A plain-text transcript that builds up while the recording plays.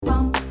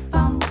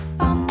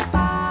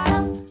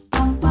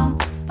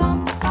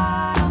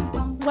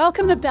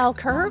Welcome to Bell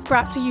Curve,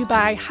 brought to you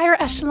by Higher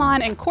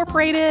Echelon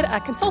Incorporated, a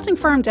consulting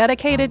firm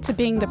dedicated to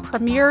being the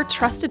premier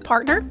trusted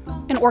partner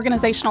in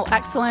organizational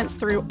excellence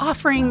through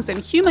offerings in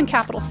human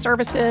capital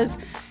services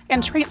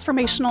and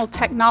transformational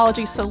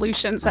technology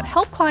solutions that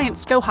help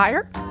clients go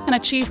higher and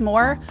achieve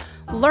more.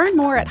 Learn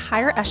more at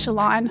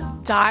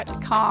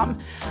higherechelon.com.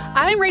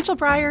 I'm Rachel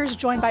Bryars,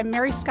 joined by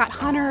Mary Scott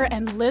Hunter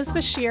and Liz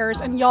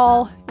Bashirs. And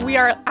y'all, we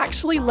are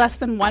actually less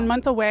than 1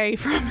 month away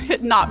from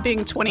it not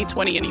being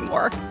 2020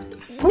 anymore.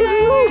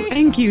 Yay!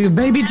 Thank you,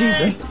 baby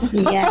Jesus.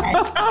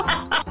 Yes.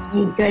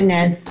 Thank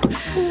goodness.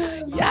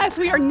 Yes,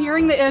 we are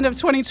nearing the end of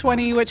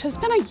 2020, which has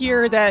been a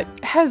year that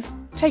has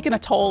taken a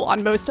toll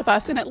on most of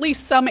us in at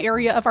least some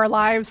area of our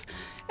lives.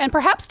 And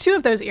perhaps two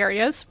of those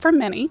areas, for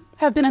many,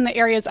 have been in the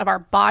areas of our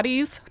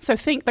bodies. So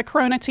think the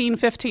Coronatine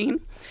 15.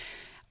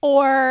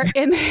 Or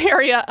in the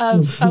area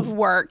of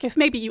work, if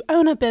maybe you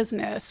own a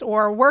business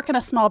or work in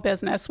a small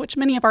business, which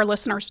many of our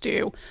listeners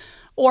do,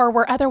 or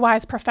were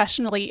otherwise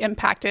professionally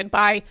impacted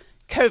by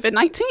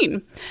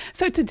COVID-19.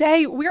 So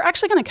today, we're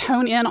actually going to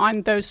hone in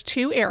on those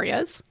two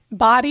areas,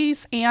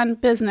 bodies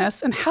and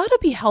business, and how to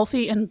be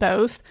healthy in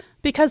both,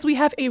 because we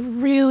have a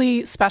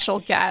really special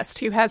guest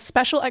who has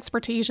special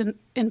expertise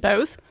in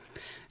both.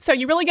 So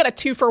you really get a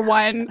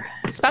 2-for-1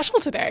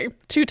 special today,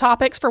 2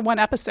 topics for 1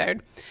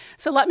 episode.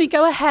 So let me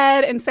go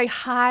ahead and say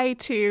hi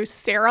to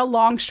Sarah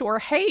Longshore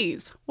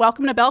Hayes.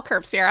 Welcome to Bell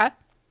Curve, Sarah.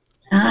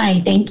 Hi,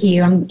 thank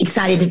you. I'm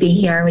excited to be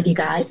here with you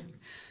guys.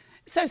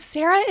 So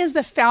Sarah is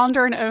the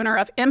founder and owner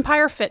of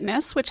Empire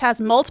Fitness, which has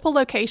multiple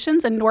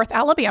locations in North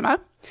Alabama.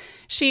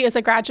 She is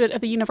a graduate of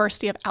the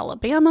University of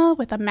Alabama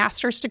with a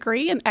master's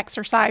degree in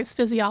exercise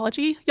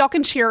physiology. Y'all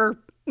can cheer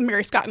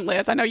Mary Scott and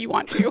Liz. I know you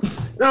want to.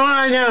 Oh,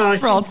 I know.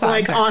 She's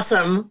like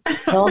awesome.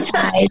 So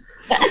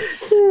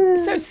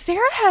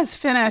Sarah has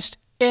finished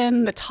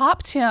in the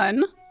top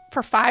 10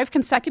 for 5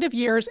 consecutive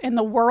years in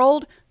the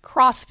World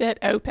CrossFit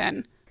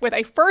Open with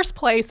a first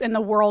place in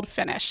the world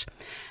finish.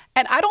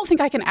 And I don't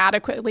think I can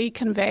adequately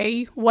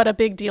convey what a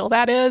big deal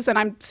that is.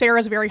 And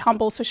Sarah's very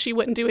humble, so she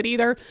wouldn't do it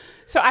either.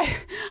 So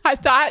I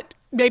thought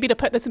maybe to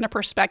put this into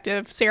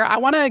perspective, Sarah, I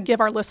want to give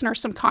our listeners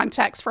some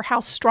context for how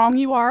strong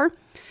you are.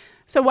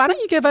 So why don't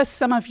you give us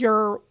some of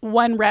your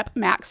 1-rep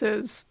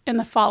maxes in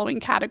the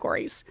following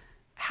categories?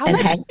 How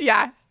much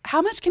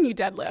can you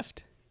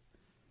deadlift?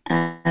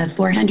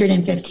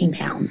 415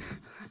 pounds.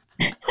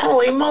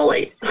 Holy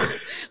moly.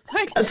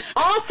 That's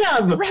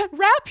awesome.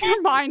 Wrap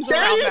your minds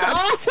around that. That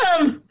is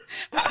awesome.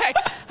 Okay.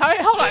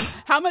 Hold on.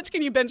 How much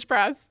can you bench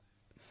press?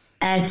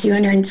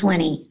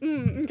 220.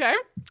 Okay.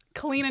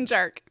 Clean and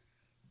jerk?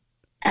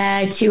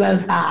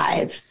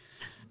 205.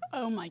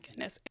 Oh my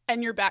goodness.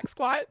 And your back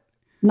squat?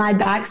 My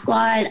back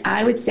squat,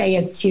 I would say,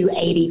 is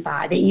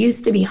 285. It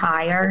used to be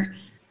higher,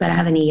 but I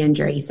have a knee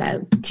injury,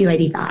 so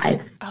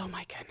 285. Oh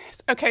my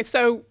goodness. Okay,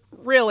 so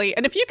really,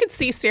 and if you could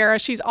see Sarah,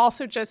 she's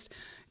also just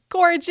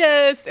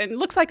gorgeous and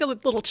looks like a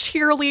little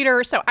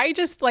cheerleader. So I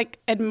just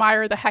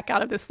admire the heck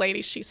out of this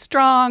lady. She's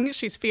strong,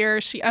 she's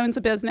fierce, she owns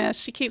a business,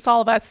 she keeps all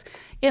of us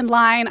in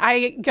line.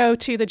 I go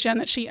to the gym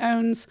that she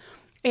owns,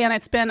 and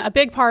it's been a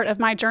big part of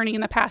my journey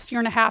in the past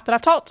 1.5 years that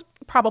I've talked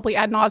probably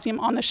ad nauseum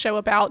on the show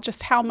about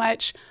just how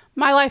much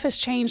my life has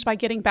changed by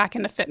getting back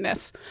into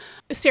fitness.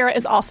 Sarah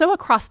is also a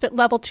CrossFit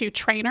Level 2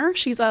 trainer.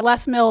 She's a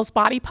Les Mills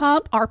Body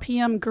Pump,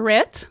 RPM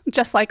Grit,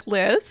 just like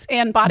Liz,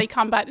 and Body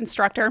Combat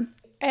instructor.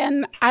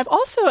 And I've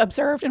also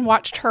observed and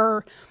watched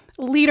her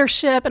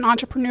leadership and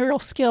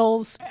entrepreneurial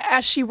skills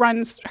as she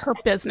runs her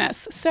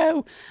business.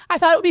 So I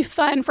thought it would be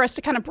fun for us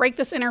to kind of break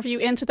this interview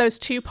into those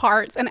 2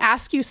 parts and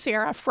ask you,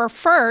 Sarah, for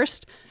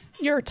first,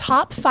 your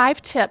top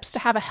 5 tips to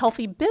have a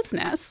healthy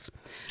business.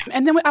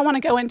 And then I want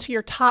to go into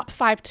your top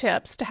 5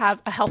 tips to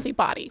have a healthy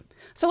body.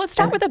 So let's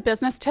start with the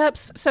business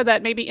tips so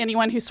that maybe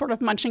anyone who's sort of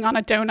munching on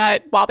a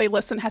donut while they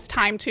listen has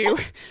time to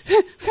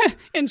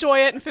enjoy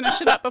it and finish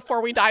it up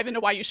before we dive into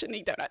why you shouldn't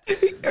eat donuts.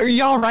 Are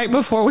y'all right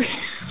before we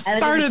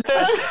started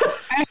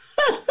this?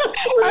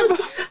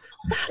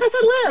 I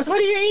said, Liz, what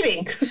are you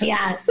eating?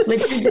 Yeah,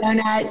 switch the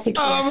donut to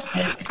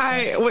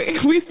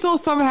we still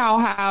somehow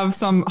have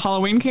some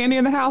Halloween candy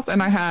in the house,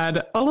 and I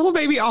had a little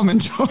baby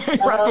almond joy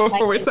right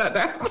before we sat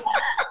down.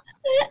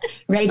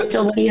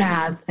 Rachel, what do you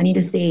have? I need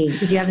to see.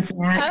 Did you have a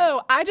snack?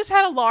 Oh, I just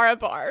had a Lara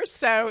bar,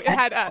 so it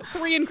had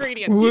 3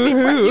 ingredients. You'd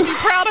be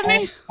proud of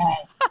me.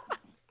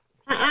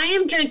 I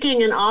am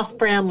drinking an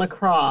off-brand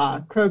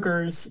LaCroix,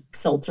 Kroger's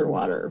seltzer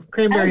water,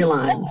 cranberry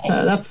lime.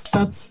 So that's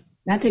a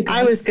good.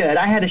 I was good.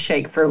 I had a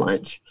shake for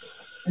lunch.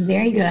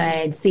 Very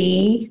good.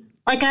 See,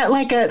 like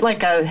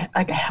a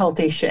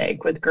healthy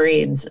shake with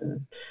greens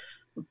and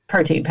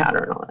protein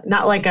powder and all that.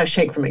 Not like a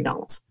shake from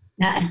McDonald's.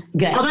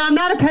 Good. Although I'm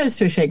not opposed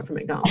to a shake from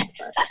McDonald's,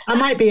 but I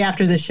might be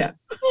after this show.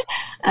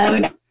 Oh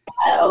no.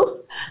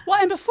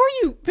 Well, and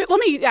let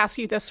me ask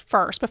you this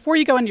first, before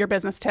you go into your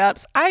business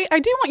tips, I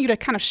do want you to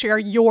kind of share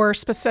your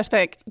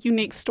specific,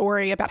 unique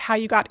story about how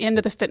you got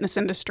into the fitness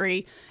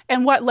industry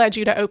and what led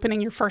you to opening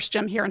your first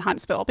gym here in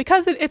Huntsville,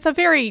 because it's a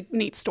very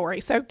neat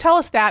story. So tell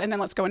us that, and then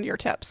let's go into your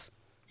tips.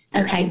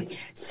 Okay,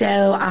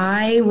 so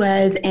I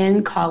was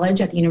in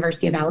college at the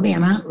University of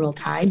Alabama, Roll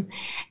Tide,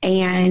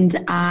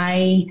 and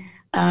I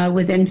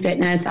was in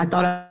fitness. I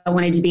thought I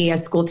wanted to be a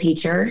school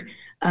teacher.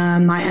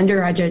 My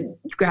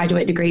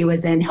undergraduate degree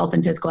was in health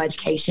and physical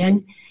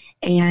education,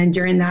 and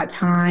during that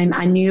time,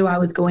 I knew I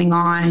was going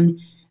on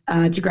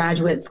to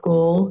graduate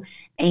school.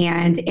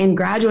 And in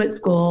graduate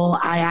school,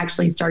 I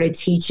actually started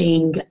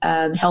teaching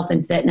health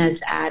and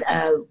fitness at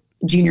a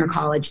junior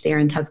college there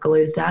in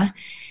Tuscaloosa.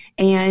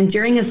 And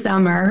during a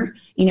summer,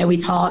 we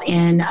taught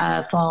in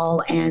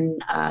fall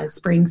and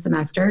spring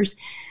semesters.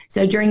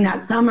 So during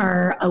that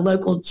summer, a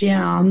local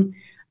gym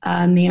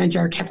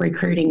manager kept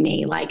recruiting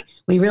me. Like,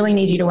 we really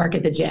need you to work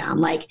at the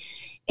gym.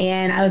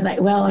 And I was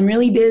like, well, I'm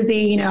really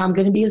busy. I'm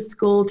going to be a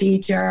school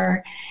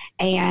teacher.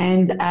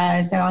 And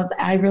so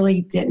I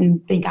really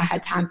didn't think I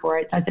had time for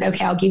it. So I said,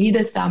 okay, I'll give you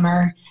this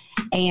summer.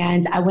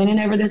 And I went in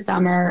over the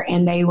summer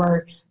and they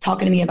were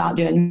talking to me about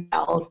doing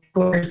sales. Of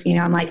course,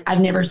 I'm like,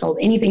 I've never sold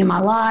anything in my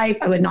life.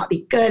 I would not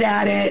be good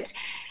at it.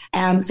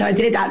 So I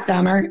did it that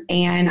summer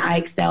and I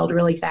excelled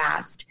really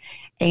fast.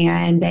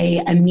 And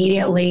I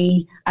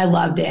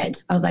loved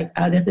it. I was like,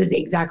 oh, this is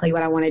exactly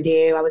what I want to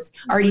do. I was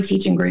already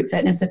teaching group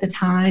fitness at the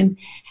time.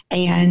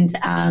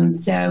 And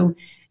so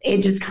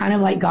it just kind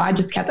of like God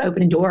just kept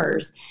opening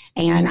doors.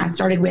 And I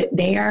started with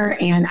there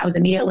and I was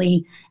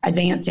immediately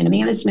advanced into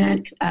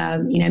management,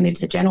 moved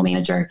to general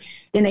manager.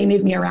 Then they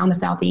moved me around the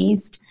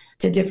Southeast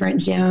to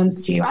different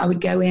gyms I would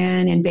go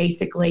in and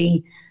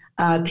basically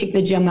pick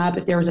the gym up.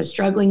 If there was a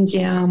struggling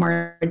gym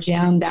or a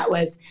gym that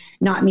was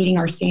not meeting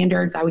our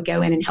standards, I would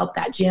go in and help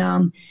that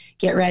gym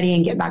get ready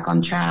and get back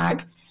on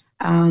track.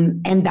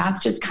 And that's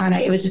just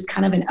it was just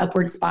kind of an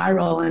upward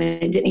spiral and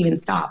it didn't even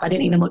stop. I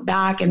didn't even look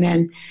back. And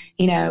then,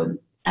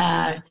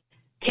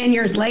 10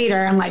 years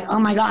later, I'm like, oh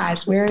my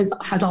gosh,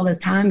 has all this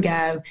time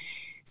go?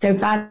 So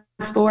fast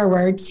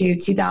forward to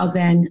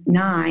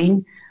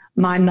 2009,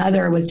 my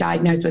mother was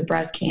diagnosed with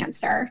breast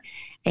cancer.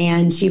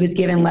 And she was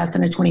given less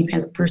than a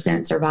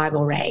 20%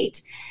 survival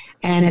rate.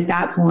 And at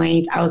that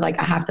point, I was like,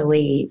 I have to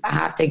leave. I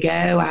have to go.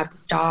 I have to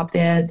stop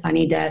this. I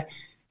need to,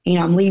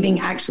 I'm leaving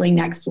actually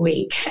next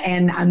week.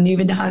 And I'm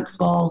moving to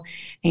Huntsville.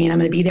 And I'm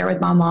going to be there with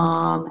my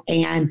mom.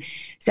 And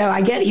so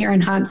I get here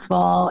in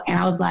Huntsville. And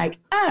I was like,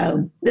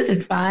 oh, this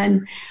is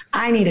fun.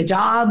 I need a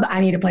job. I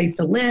need a place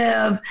to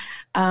live.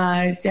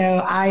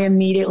 So I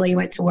immediately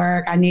went to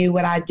work. I knew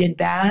what I did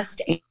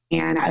best.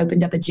 And I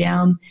opened up a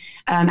gym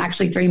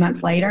actually 3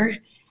 months later.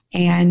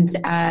 And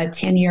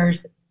 10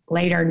 years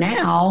later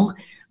now,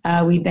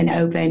 we've been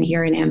open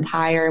here in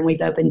Empire, and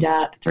we've opened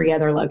up 3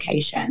 other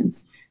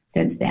locations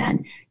since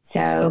then.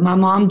 So my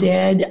mom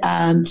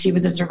she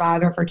was a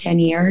survivor for 10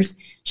 years.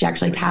 She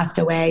actually passed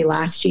away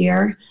last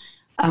year,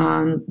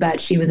 but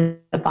she was a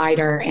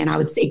fighter, and I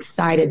was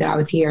excited that I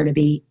was here to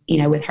be,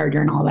 with her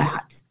during all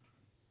that.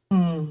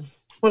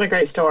 What a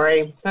great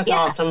story. That's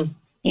awesome.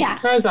 Yeah.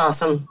 That's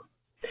awesome.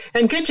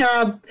 And good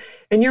job.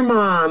 And your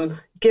mom,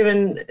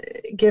 given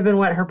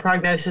what her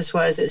prognosis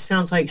was, it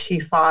sounds like she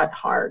fought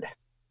hard.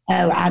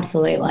 Oh,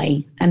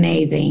 absolutely.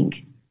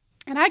 Amazing.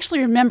 And I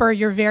actually remember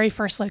your very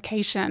first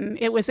location.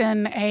 It was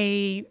in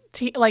the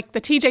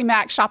TJ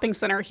Maxx shopping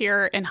center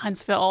here in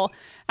Huntsville.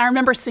 I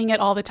remember seeing it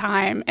all the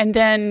time. And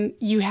then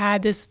you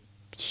had this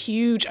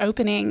huge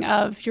opening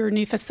of your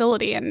new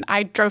facility, and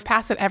I drove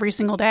past it every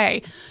single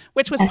day,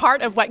 which was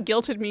part of what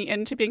guilted me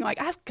into being like,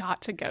 I've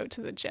got to go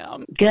to the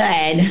gym.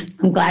 Good.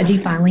 I'm glad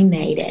you finally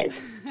made it.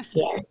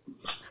 Yeah.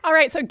 All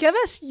right. So give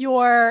us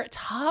your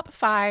top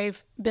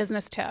 5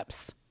 business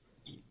tips.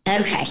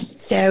 Okay.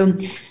 So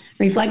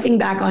reflecting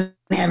back on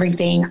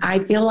everything, I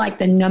feel like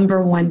the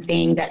number one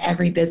thing that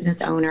every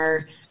business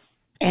owner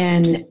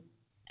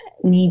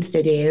needs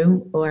to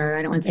do, or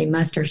I don't want to say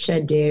must or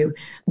should do,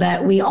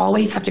 but we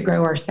always have to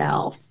grow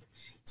ourselves.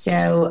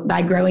 So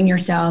by growing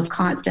yourself,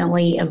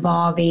 constantly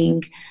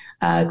evolving,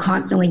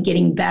 constantly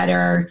getting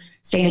better,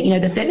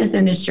 the fitness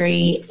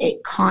industry,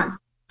 it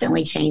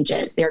constantly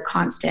changes. There are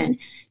constant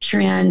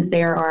trends.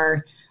 There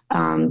are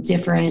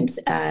different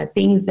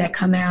things that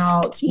come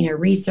out,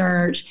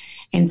 research.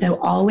 And so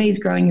always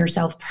growing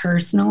yourself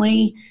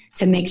personally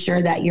to make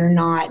sure that you're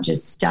not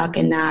just stuck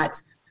in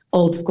that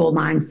old school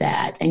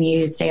mindset and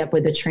you stay up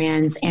with the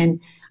trends. And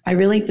I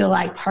really feel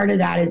like part of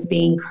that is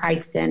being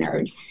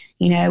Christ-centered.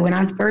 When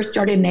I first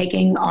started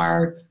making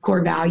our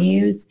core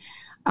values,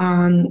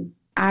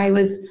 I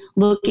was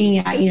looking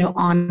at,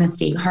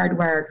 honesty, hard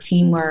work,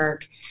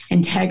 teamwork,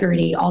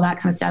 integrity, all that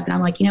kind of stuff. And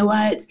I'm like, you know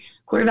what?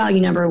 Core value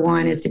number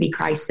 1 is to be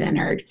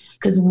Christ-centered,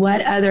 because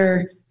what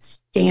other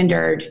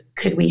standard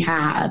could we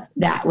have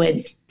that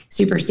would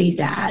supersede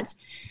that?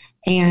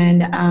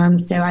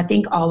 And so I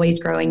think always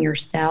growing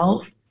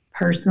yourself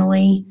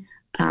personally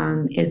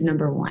is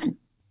number 1.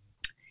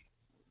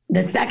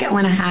 The second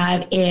one I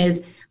have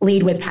is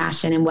lead with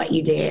passion in what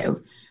you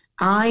do.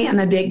 I am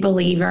a big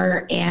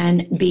believer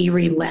in be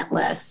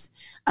relentless.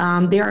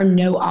 There are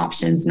no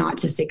options not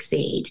to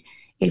succeed.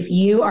 If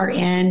you are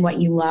in what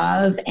you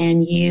love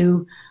and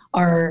you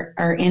are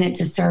in it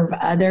to serve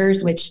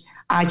others, which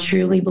I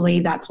truly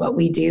believe that's what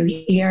we do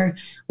here.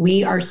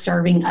 We are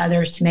serving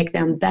others to make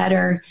them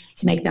better,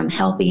 to make them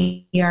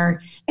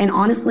healthier, and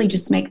honestly,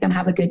 just make them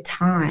have a good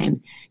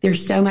time.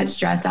 There's so much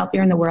stress out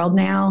there in the world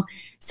now.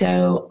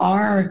 So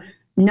our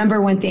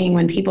number one thing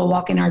when people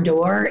walk in our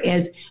door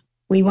is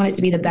we want it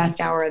to be the best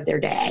hour of their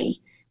day.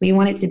 We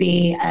want it to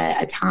be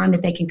a time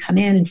that they can come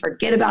in and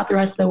forget about the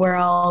rest of the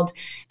world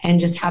and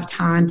just have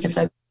time to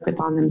focus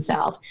on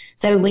themselves.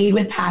 So lead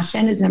with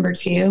passion is number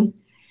 2.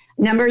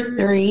 Number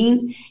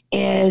 3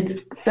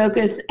 is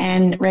focus.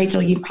 And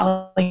Rachel, you've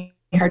probably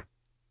heard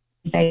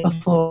me say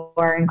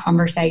before in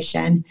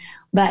conversation,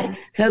 but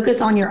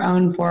focus on your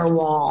own 4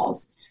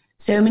 walls.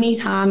 So many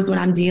times when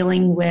I'm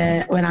dealing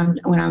with, when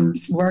I'm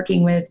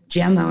working with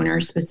gym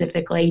owners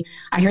specifically,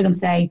 I hear them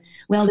say,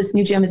 well, this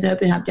new gym is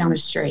opening up down the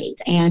street.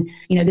 And,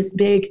 this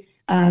big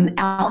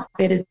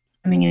outfit is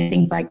coming in and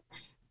things like,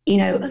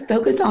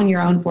 focus on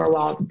your own 4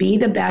 walls. Be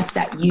the best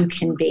that you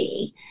can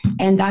be.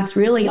 And that's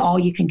really all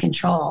you can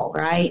control,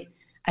 right?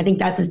 I think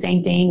that's the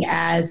same thing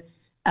as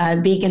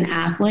being an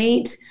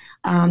athlete.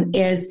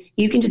 Is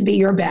you can just be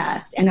your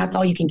best and that's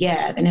all you can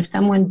give. And if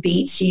someone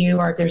beats you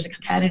or if there's a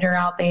competitor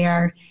out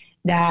there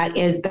that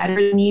is better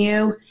than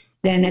you,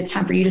 then it's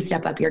time for you to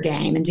step up your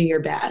game and do your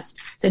best.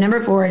 So number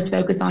 4 is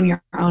focus on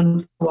your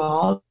own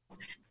walls.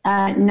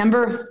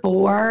 Number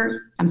 4,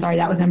 I'm sorry,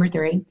 that was number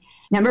 3.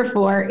 Number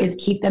 4 is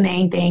keep the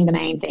main thing the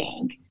main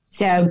thing.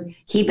 So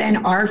keeping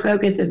our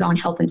focus is on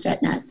health and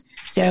fitness.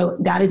 So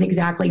that is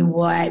exactly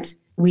what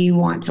we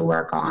want to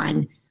work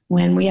on.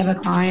 When we have a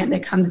client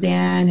that comes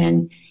in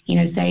and,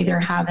 say they're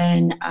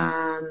having,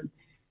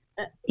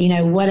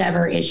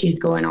 whatever issues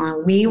going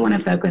on, we want to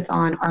focus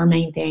on our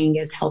main thing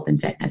is health and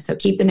fitness. So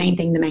keep the main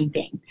thing the main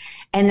thing.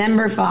 And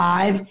number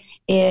 5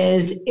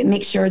 is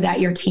make sure that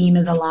your team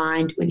is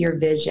aligned with your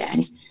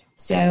vision.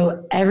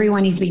 So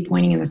everyone needs to be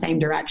pointing in the same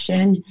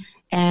direction.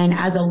 And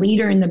as a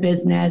leader in the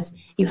business,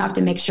 you have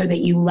to make sure that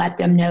you let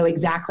them know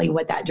exactly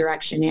what that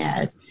direction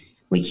is.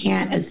 We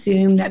can't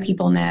assume that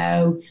people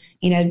know,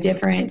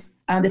 different.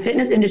 The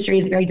fitness industry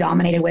is very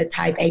dominated with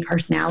type A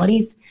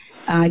personalities.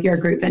 If you're a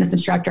group fitness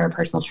instructor or a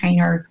personal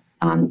trainer,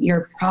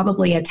 you're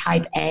probably a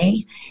type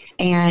A.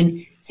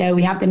 And so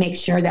we have to make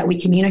sure that we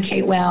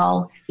communicate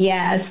well.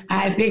 Yes,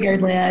 I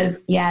figured,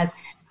 Liz. Yes,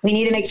 we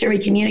need to make sure we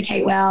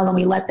communicate well and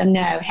we let them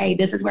know, hey,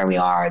 this is where we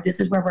are. This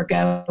is where we're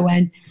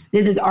going.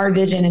 This is our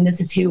vision and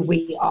this is who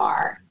we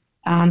are.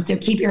 So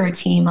keep your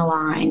team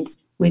aligned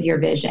with your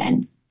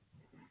vision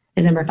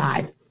is number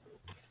 5.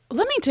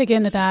 Let me dig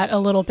into that a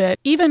little bit,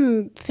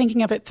 even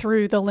thinking of it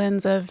through the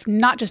lens of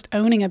not just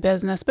owning a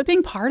business, but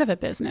being part of a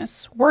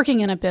business,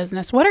 working in a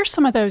business. What are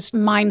some of those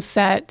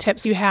mindset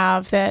tips you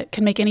have that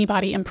can make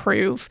anybody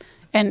improve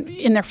and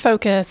in their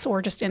focus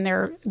or just in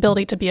their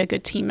ability to be a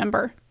good team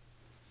member?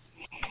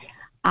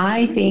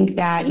 I think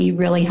that you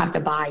really have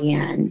to buy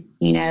in.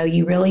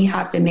 You really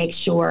have to make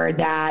sure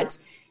that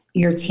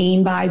your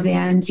team buys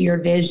into your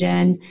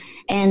vision.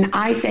 And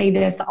I say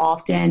this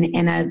often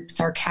in a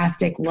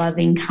sarcastic,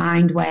 loving,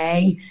 kind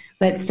way,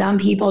 but some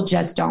people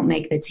just don't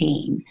make the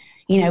team.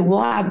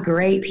 We'll have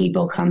great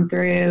people come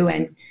through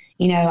and,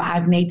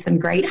 I've made some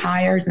great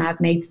hires and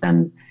I've made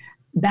some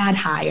bad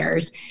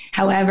hires.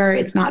 However,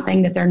 it's not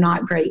saying that they're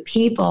not great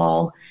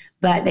people,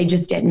 but they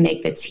just didn't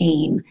make the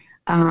team.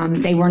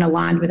 They weren't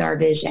aligned with our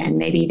vision.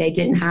 Maybe they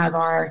didn't have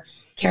our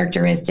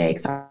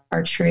characteristics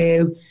are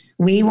true.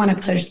 We want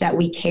to push that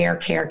we care.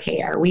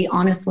 We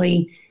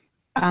honestly,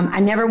 I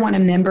never want a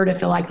member to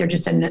feel like they're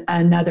just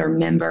another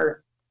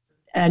member,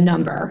 a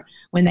number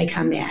when they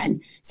come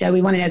in. So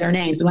we want to know their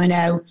names. We want to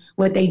know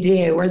what they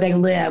do, where they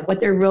live, what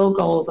their real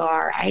goals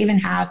are. I even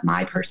have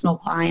my personal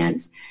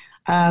clients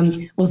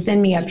will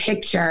send me a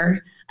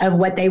picture of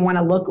what they want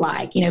to look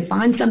like.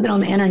 Find something on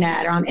the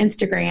internet or on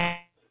Instagram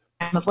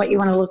of what you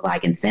want to look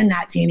like and send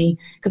that to me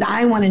because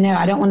I want to know.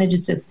 I don't want to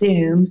just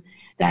assume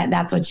that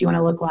that's what you want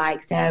to look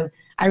like. So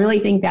I really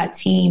think that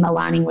team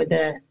aligning with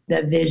the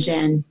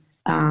vision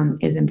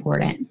is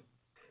important.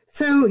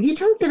 So you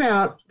talked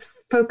about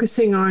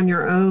focusing on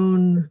your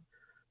own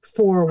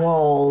 4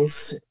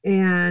 walls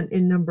and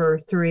in number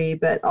 3,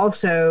 but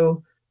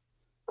also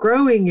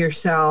growing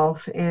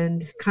yourself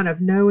and kind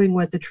of knowing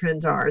what the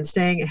trends are and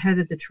staying ahead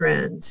of the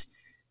trends.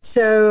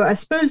 So I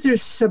suppose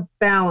there's some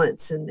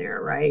balance in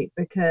there, right?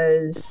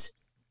 Because,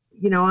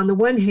 on the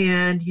one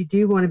hand, you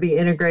do want to be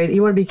integrated.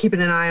 You want to be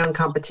keeping an eye on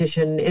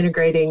competition,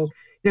 integrating,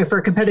 for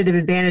a competitive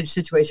advantage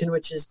situation,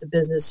 which is the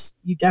business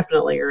you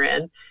definitely are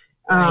in.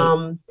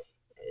 Right.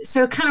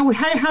 So kind of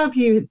how have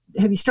you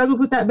struggled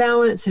with that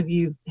balance? Have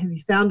you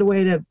found a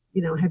way to,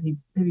 have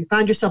you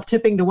found yourself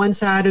tipping to one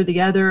side or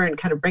the other and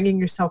kind of bringing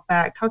yourself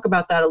back? Talk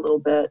about that a little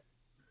bit.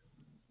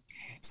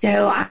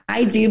 So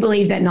I do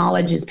believe that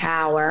knowledge is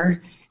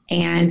power.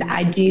 And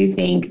I do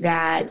think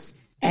that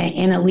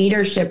in a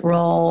leadership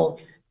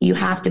role, you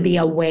have to be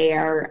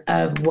aware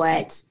of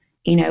what,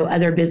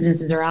 other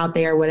businesses are out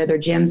there, what other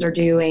gyms are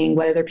doing,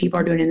 what other people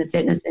are doing in the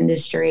fitness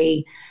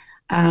industry.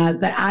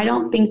 But I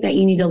don't think that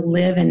you need to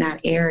live in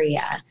that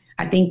area.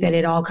 I think that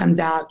it all comes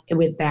out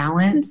with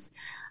balance.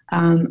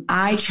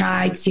 I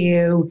try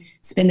to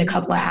spend a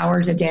couple of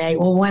hours a day.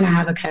 Well, one, I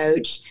have a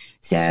coach,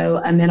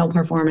 so a mental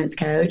performance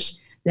coach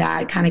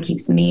that kind of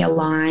keeps me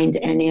aligned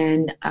and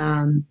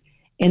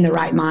in the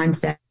right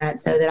mindset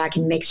so that I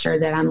can make sure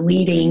that I'm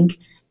leading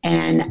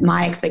and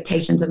my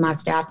expectations of my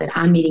staff, that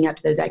I'm meeting up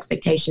to those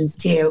expectations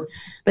too.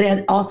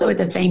 But also at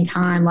the same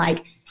time,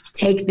 like,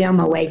 take them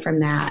away from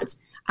that.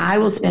 I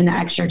will spend the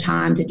extra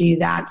time to do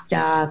that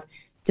stuff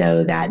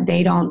so that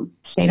they don't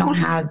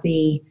have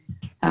the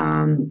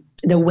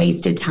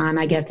wasted time,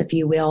 I guess, if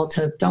you will,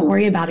 to don't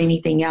worry about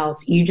anything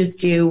else. You just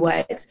do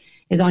what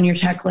is on your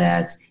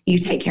checklist. You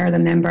take care of the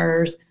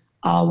members.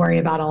 I'll worry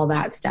about all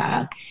that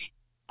stuff.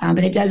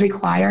 But it does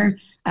require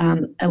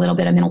a little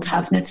bit of mental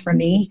toughness from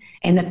me,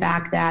 and the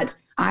fact that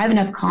I have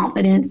enough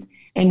confidence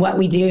in what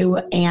we do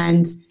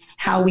and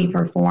how we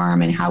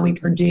perform and how we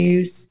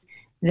produce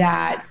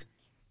that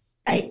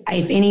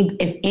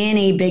if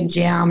any big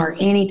gym or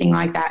anything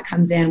like that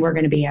comes in, we're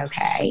going to be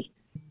okay.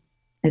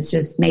 It's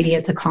just, maybe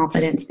it's a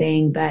confidence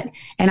thing,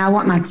 and I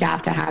want my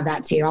staff to have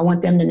that too. I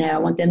want them to know, I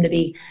want them to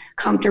be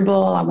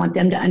comfortable. I want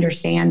them to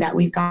understand that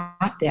we've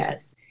got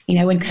this.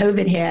 When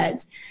COVID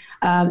hits,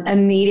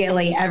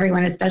 immediately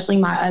everyone, especially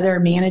my other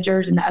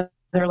managers in the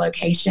other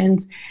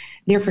locations,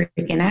 they're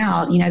freaking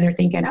out. They're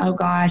thinking, oh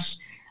gosh,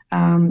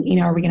 are we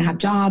going to have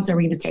jobs? Are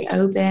we going to stay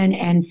open?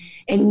 And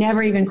it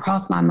never even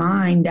crossed my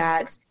mind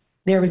that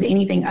there was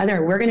anything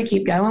other. We're going to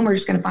keep going. We're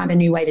just going to find a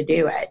new way to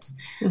do it.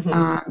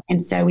 Mm-hmm.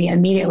 And so we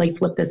immediately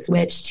flipped the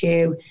switch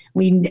to,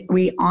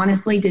 we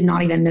honestly did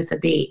not even miss a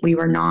beat. We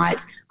were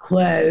not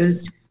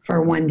closed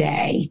for one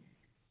day.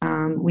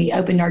 We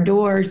opened our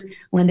doors,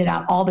 lended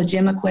out all the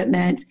gym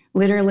equipment.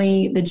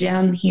 Literally, the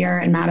gym here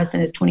in Madison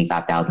is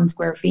 25,000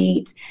 square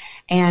feet,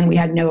 and we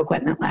had no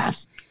equipment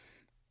left.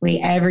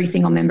 Every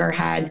single member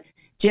had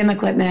gym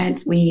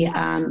equipment. We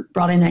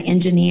brought in an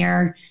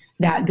engineer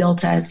that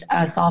built us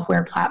a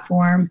software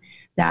platform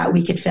that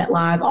we could fit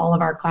live all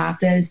of our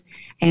classes,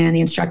 and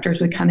the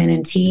instructors would come in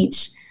and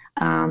teach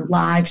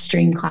live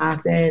stream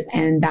classes,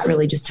 and that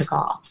really just took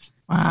off.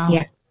 Wow.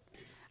 Yeah.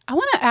 I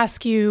want to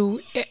ask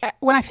you,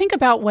 when I think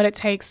about what it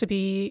takes to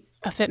be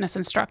a fitness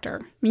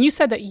instructor, you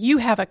said that you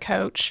have a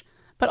coach,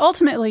 but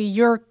ultimately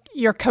you're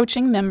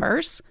coaching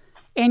members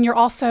and you're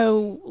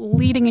also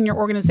leading in your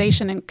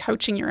organization and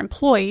coaching your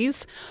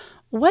employees.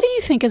 What do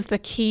you think is the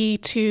key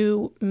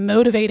to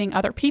motivating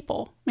other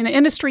people? The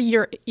industry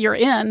you're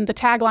in, the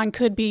tagline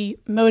could be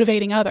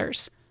motivating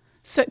others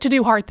to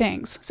do hard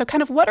things. So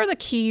kind of what are the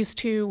keys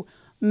to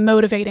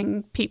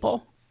motivating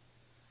people?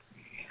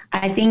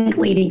 I think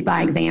leading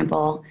by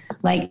example,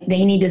 like,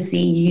 they need to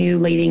see you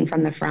leading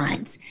from the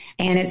front.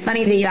 And it's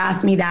funny that you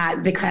asked me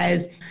that,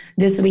 because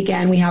this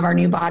weekend we have our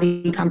new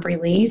body pump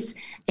release.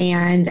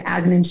 And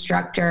as an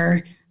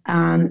instructor,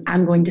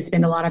 I'm going to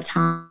spend a lot of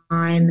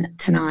time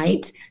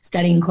tonight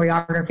studying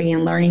choreography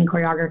and learning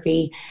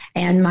choreography.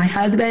 And my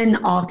husband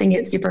often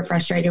gets super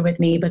frustrated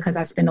with me because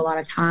I spend a lot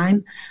of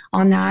time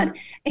on that.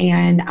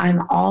 And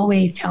I'm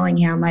always telling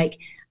him, like,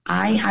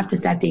 I have to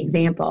set the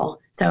example.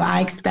 So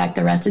I expect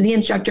the rest of the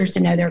instructors to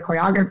know their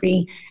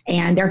choreography,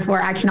 and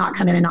therefore I cannot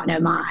come in and not know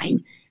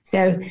mine.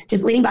 So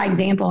just leading by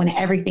example in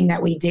everything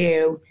that we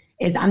do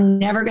is, I'm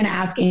never going to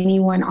ask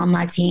anyone on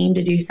my team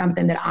to do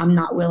something that I'm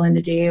not willing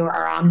to do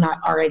or I'm not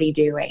already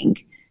doing.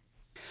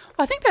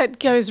 Well, I think that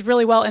goes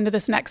really well into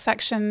this next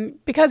section,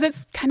 because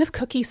it's kind of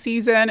cookie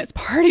season. It's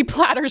party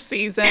platter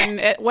season.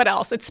 What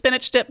else? It's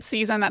spinach dip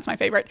season. That's my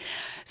favorite.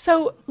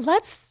 So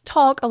let's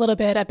talk a little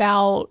bit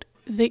about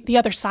the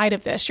other side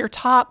of this, your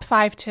top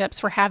 5 tips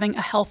for having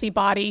a healthy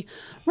body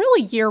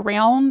really year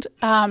round,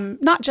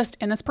 not just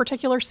in this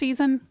particular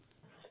season.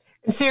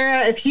 And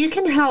Sarah, if you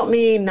can help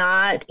me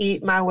not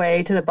eat my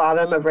way to the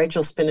bottom of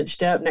Rachel's spinach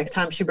dip next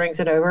time she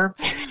brings it over,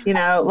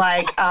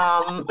 I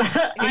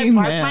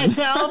park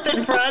myself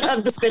in front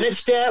of the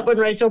spinach dip when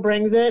Rachel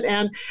brings it.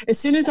 And as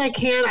soon as I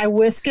can, I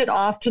whisk it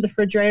off to the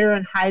refrigerator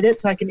and hide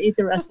it so I can eat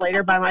the rest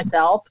later by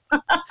myself.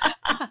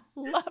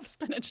 Love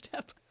spinach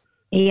dip.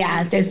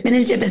 Yeah, so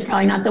spinach dip is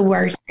probably not the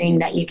worst thing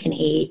that you can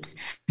eat.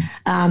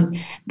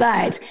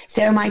 But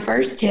so my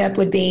first tip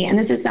would be, and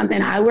this is something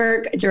I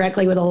work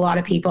directly with a lot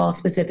of people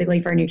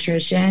specifically for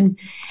nutrition.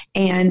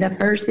 And the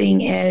first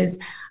thing is,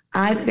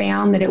 I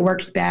found that it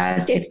works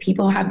best if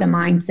people have the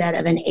mindset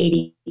of an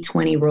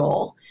 80-20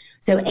 rule.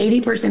 So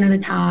 80% of the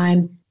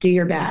time, do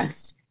your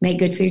best. Make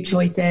good food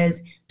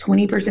choices.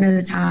 20% of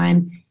the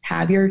time,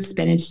 have your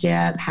spinach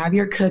dip, have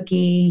your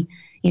cookie,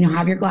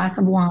 have your glass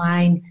of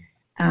wine.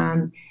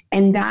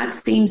 And that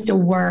seems to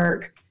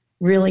work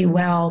really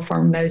well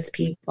for most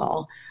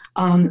people.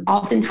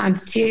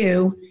 Oftentimes,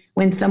 too,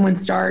 when someone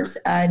starts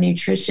a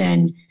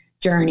nutrition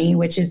journey,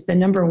 which is the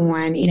number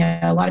one,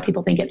 a lot of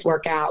people think it's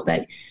workout,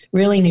 but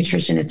really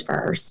nutrition is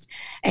first.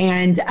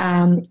 And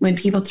when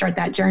people start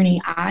that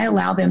journey, I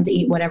allow them to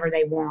eat whatever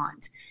they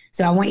want.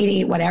 So I want you to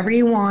eat whatever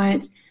you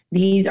want.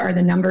 These are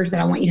the numbers that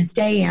I want you to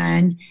stay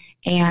in.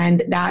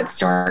 And that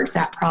starts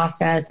that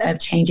process of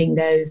changing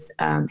those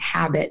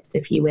habits,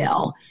 if you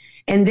will.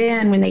 And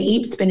then when they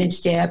eat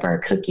spinach dip or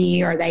a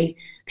cookie, or they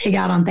pig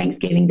out on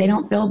Thanksgiving, they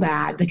don't feel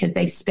bad because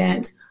they've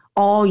spent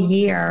all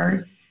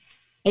year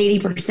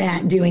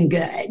 80% doing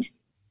good.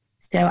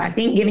 So I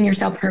think giving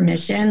yourself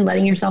permission,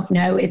 letting yourself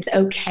know it's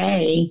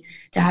okay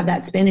to have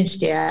that spinach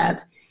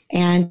dip.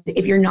 And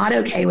if you're not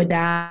okay with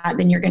that,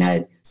 then you're going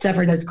to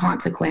suffer those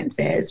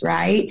consequences,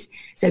 right?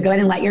 So go ahead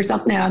and let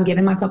yourself know, I'm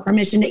giving myself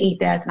permission to eat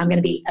this, and I'm going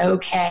to be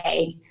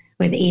okay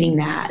with eating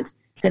that.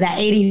 So that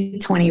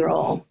 80-20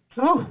 rule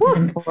is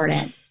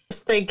important.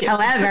 Thank you.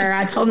 However,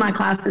 I told my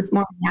class this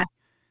morning, I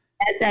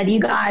said, you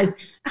guys,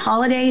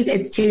 holidays,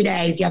 it's 2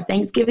 days. You have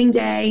Thanksgiving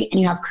Day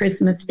and you have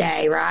Christmas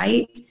Day,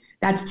 right?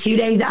 That's 2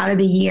 days out of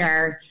the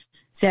year.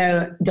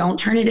 So don't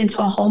turn it into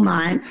a whole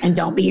month, and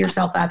don't beat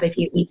yourself up if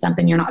you eat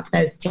something you're not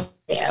supposed to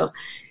do.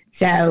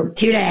 So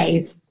 2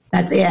 days,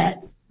 that's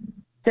it.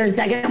 So the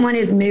second one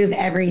is move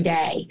every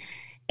day.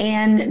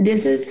 And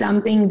this is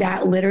something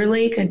that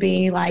literally could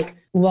be like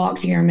walk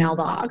to your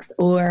mailbox,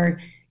 or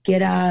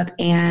get up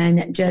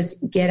and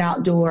just get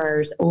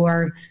outdoors,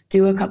 or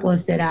do a couple of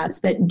sit-ups,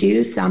 but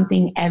do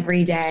something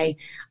every day.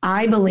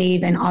 I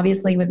believe, and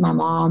obviously with my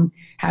mom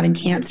having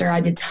cancer, I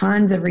did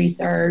tons of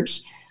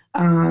research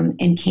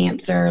in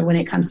cancer when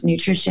it comes to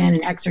nutrition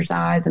and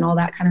exercise and all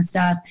that kind of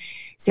stuff.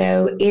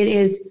 So it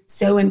is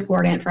so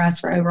important for us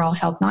for overall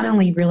health, not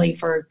only really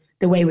for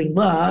the way we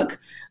look,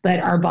 but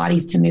our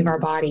bodies, to move our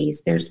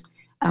bodies. There's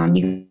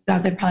you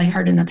guys have probably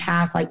heard in the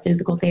past, like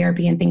physical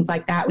therapy and things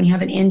like that. When you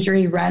have an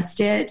injury, rest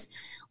it.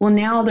 Well,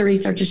 now the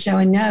research is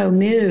showing, no,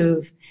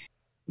 move.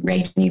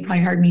 Rachel, you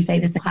probably heard me say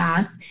this in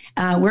class.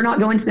 We're not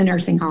going to the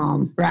nursing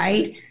home,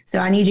 right? So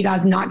I need you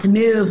guys not to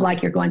move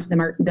like you're going to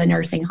the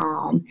nursing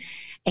home.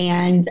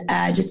 And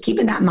just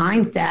keeping that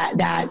mindset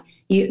that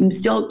you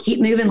still keep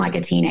moving like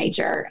a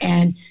teenager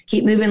and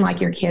keep moving like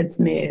your kids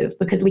move,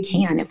 because we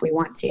can if we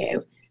want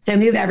to. So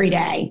move every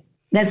day.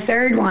 The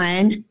third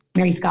one,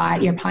 Mary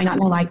Scott, you're probably not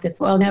going to like this.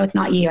 Well, no, it's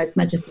not you as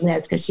much as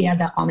Liz, because she had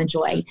the almond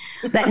joy.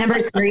 But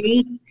number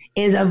 3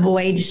 is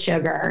avoid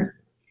sugar.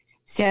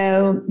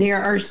 So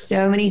there are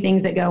so many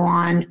things that go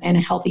on in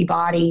a healthy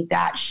body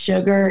that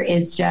sugar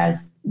is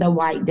just the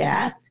white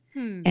death.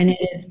 And it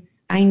is,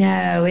 I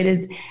know, it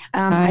is.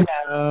 I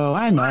know.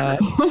 I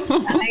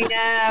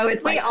know.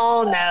 It's We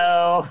all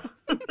know.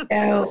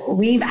 So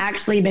we've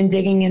actually been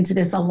digging into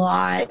this a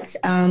lot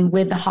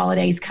with the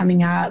holidays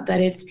coming up, but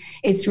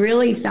it's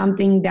really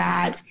something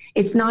that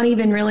it's not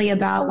even really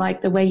about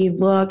like the way you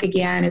look.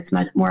 Again, it's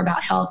much more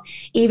about health.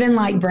 Even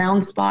like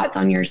brown spots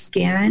on your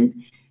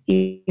skin.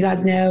 You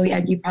guys know,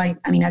 you probably,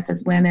 I mean, us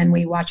as women,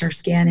 we watch our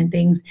skin and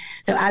things.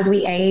 So as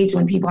we age,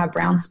 when people have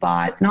brown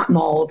spots, not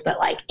moles, but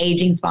like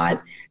aging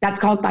spots, that's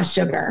caused by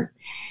sugar.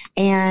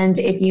 And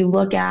if you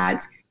look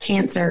at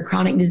cancer,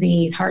 chronic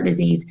disease, heart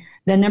disease,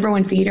 the number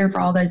one feeder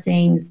for all those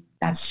things,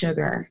 that's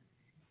sugar.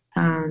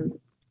 And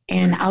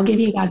I'll give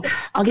you guys,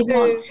 I'll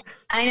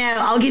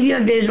give you a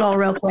visual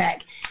real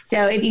quick.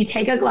 So if you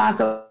take a glass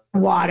of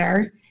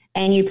water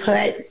and you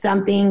put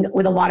something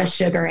with a lot of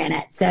sugar in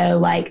it, so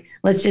like,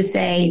 let's just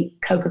say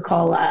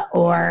Coca-Cola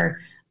or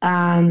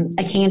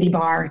a candy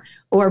bar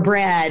or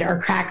bread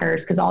or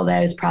crackers, because all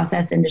those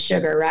process into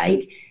sugar,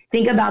 right?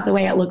 Think about the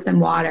way it looks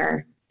in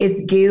water.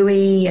 It's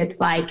gooey, it's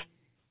like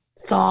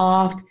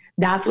soft.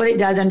 That's what it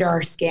does under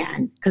our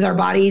skin, because our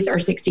bodies are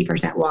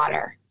 60%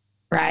 water,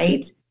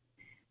 right?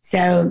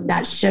 So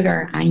that's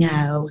sugar. I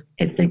know.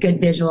 It's a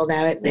good visual,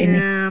 though.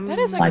 That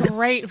is a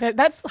great,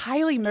 that's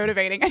highly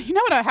motivating. And you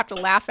know what I have to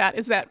laugh at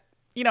is that,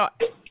 you know,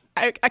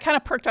 I kind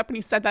of perked up when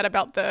you said that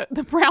about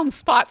the brown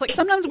spots. Like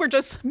sometimes we're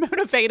just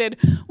motivated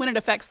when it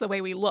affects the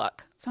way we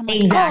look. So I'm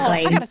like,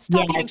 exactly. I got to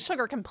stop eating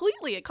sugar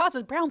completely. It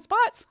causes brown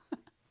spots.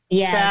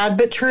 Yeah. Sad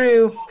but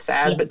true.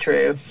 Sad but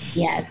true.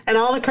 Yes. And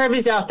all the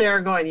curvies out there are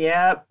going,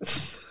 yep.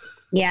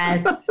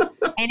 Yes.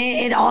 And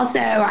it also,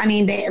 I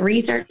mean, the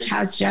research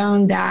has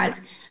shown that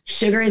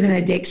sugar is an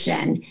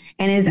addiction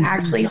and is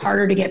actually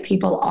harder to get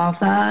people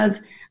off of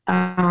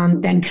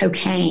than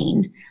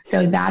cocaine.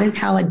 So that is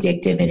how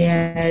addictive it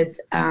is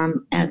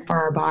and for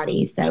our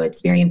bodies. So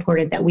it's very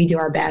important that we do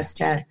our best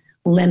to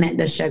limit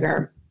the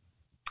sugar.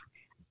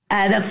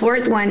 The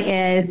fourth one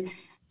is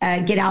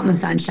get out in the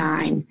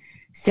sunshine.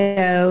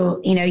 So,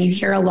 you know, you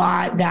hear a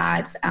lot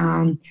that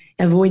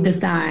avoid the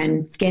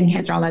sun, skin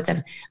cancer, all that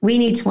stuff. We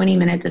need 20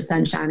 minutes of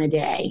sunshine a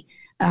day.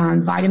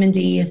 Vitamin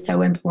D is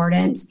so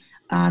important,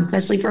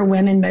 especially for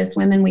women. Most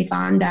women, we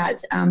find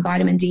that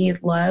vitamin D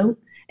is low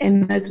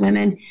in most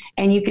women,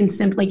 and you can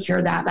simply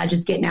cure that by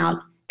just getting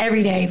out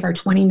every day for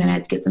 20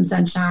 minutes, get some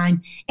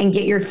sunshine, and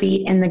get your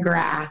feet in the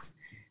grass.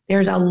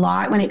 There's a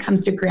lot when it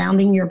comes to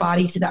grounding your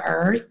body to the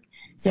earth.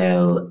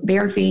 So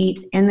bare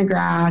feet in the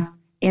grass,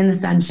 in the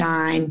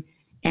sunshine,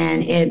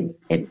 and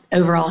it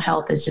overall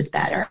health is just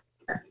better.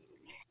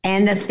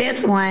 And the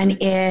fifth one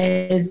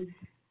is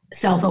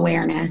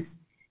self-awareness.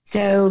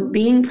 So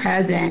being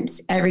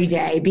present every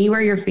day, be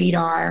where your feet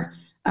are,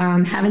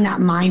 having that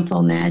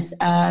mindfulness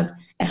of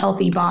a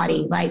healthy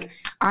body. Like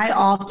I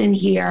often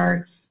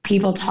hear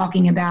people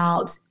talking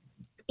about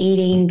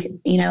eating,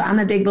 you know, I'm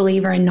a big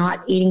believer in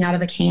not eating out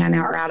of a can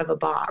or out of a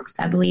box.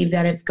 I believe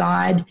that if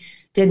God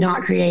did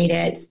not create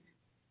it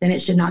then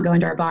it should not go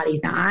into our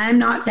bodies. Now, I'm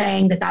not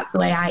saying that that's the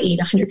way I eat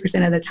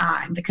 100% of the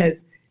time,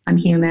 because I'm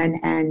human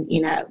and,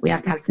 we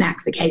have to have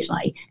snacks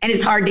occasionally, and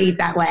it's hard to eat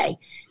that way.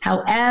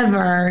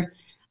 However,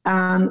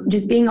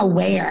 just being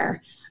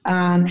aware,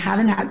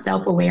 having that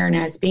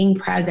self-awareness, being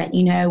present,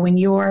 when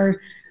you're,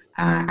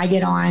 I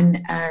get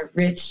on,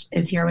 Rich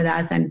is here with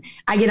us, and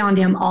I get on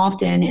to him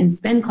often in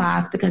spin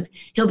class because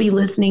he'll be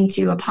listening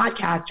to a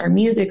podcast or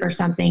music or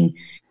something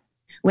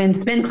when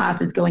spin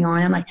class is going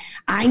on. I'm like,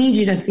 I need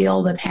you to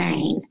feel the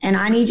pain, and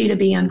I need you to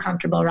be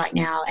uncomfortable right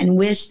now and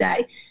wish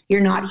that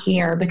you're not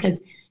here,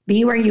 because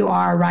be where you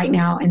are right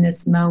now in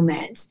this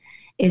moment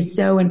is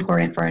so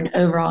important for an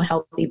overall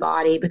healthy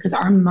body, because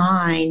our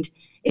mind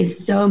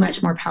is so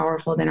much more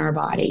powerful than our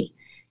body.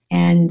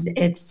 And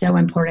it's so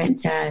important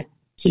to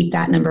keep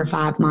that number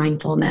 5,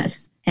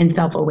 mindfulness and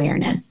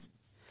self-awareness.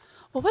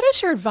 Well, what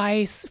is your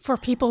advice for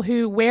people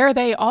who, where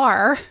they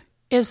are,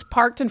 is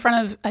parked in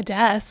front of a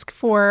desk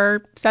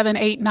for 7,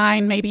 8,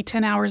 9, maybe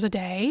 10 hours a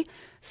day?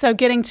 So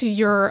getting to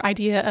your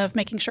idea of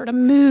making sure to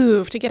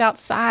move, to get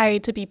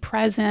outside, to be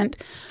present,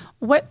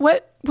 what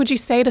would you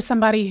say to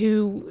somebody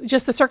who,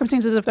 just the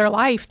circumstances of their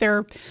life,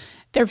 they're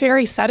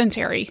very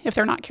sedentary if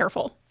they're not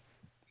careful?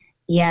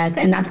 Yes,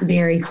 and that's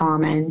very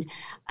common.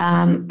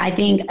 I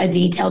think a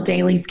detailed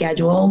daily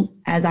schedule,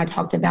 as I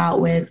talked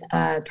about with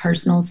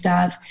personal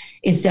stuff,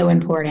 is so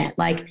important.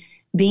 Like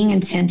being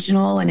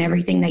intentional in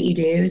everything that you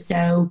do.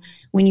 So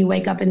when you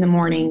wake up in the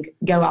morning,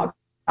 go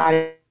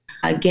outside,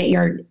 get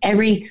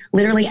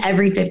literally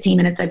every 15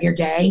 minutes of your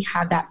day,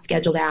 have that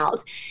scheduled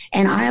out.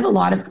 And I have a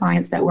lot of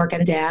clients that work at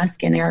a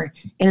desk and they're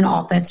in an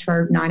office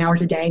for 9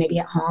 hours a day, maybe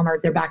at home, or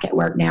they're back at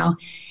work now.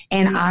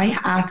 And I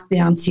ask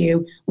them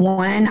to,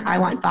 I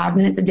want 5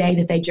 minutes a day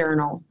that they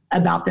journal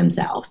about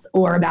themselves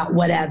or about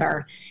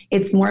whatever.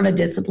 It's more of a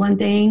discipline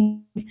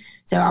thing.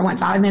 So I want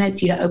 5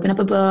 minutes you to open up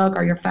a book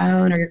or your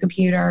phone or your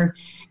computer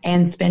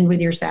and spend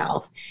with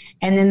yourself.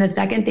 And then the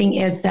second thing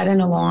is set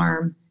an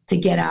alarm to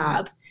get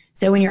up.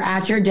 So when you're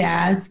at your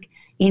desk,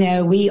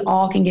 we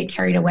all can get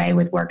carried away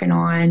with working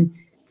on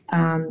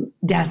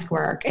desk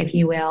work, if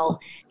you will,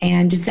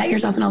 and just set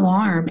yourself an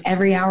alarm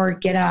every hour.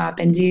 Get up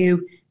and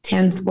do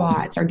 10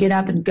 squats, or get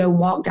up and go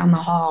walk down the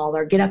hall,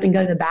 or get up and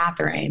go to the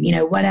bathroom,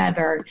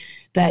 whatever.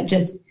 But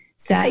just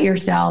set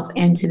yourself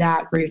into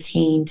that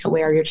routine to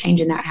where you're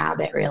changing that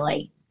habit,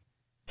 really.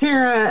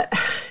 Sarah,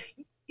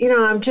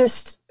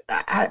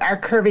 our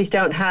curvies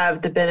don't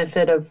have the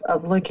benefit of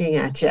looking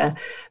at you,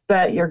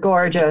 but you're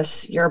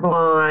gorgeous, you're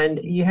blonde,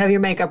 you have your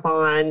makeup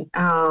on.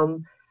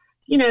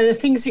 The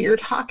things that you're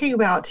talking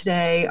about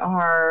today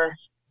are,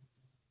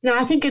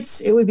 I think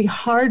it would be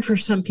hard for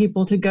some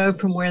people to go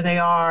from where they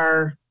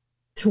are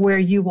to where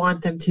you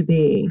want them to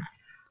be.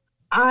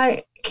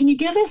 Can you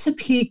give us a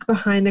peek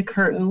behind the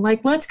curtain?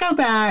 Like, let's go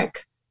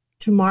back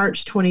to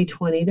March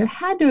 2020. There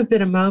had to have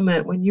been a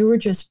moment when you were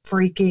just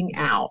freaking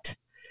out.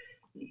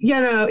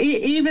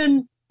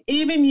 Even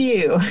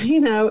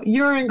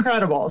you're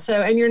incredible.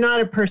 So, and you're not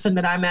a person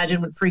that I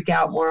imagine would freak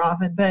out more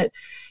often, but,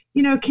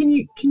 can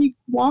you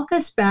walk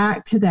us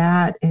back to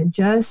that and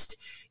just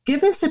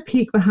give us a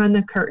peek behind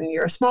the curtain?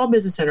 You're a small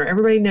business owner.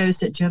 Everybody knows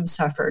that Jim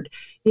suffered.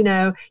 You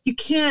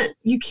can't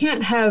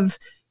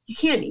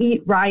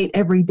eat right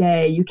every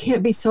day. You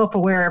can't be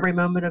self-aware every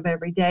moment of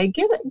every day.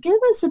 Give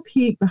us a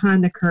peek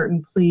behind the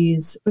curtain,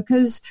 please,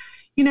 because,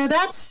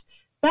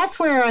 that's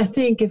where I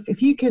think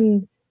if you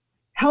can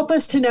help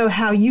us to know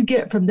how you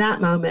get from that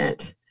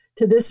moment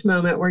to this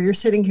moment where you're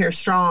sitting here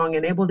strong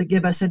and able to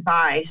give us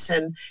advice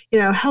and,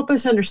 help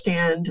us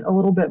understand a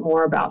little bit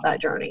more about that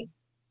journey.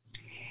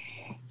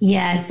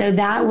 Yeah, so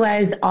that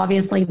was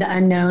obviously the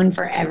unknown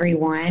for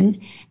everyone.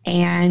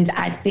 And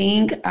I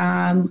think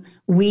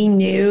we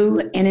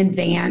knew in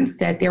advance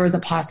that there was a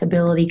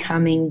possibility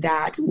coming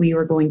that we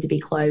were going to be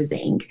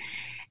closing.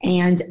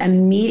 And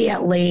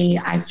immediately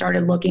I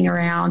started looking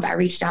around. I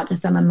reached out to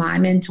some of my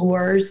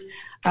mentors.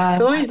 So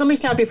let me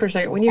stop you for a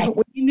second. When you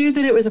knew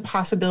that it was a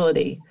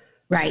possibility,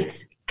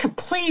 right?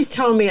 Please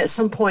tell me at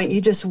some point you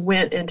just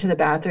went into the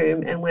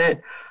bathroom and went,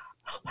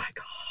 "Oh my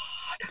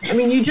God!" I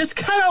mean, you just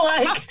kind of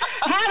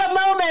had a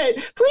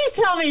moment. Please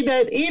tell me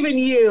that even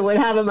you would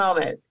have a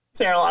moment,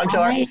 Sarah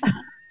Longshore.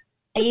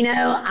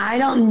 I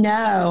don't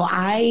know.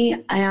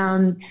 I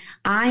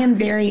am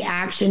very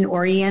action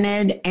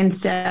oriented, and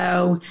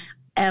so.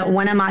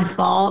 One of my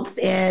faults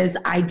is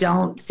I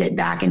don't sit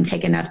back and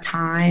take enough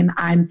time.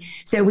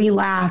 So we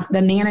laugh.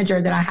 The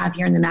manager that I have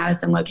here in the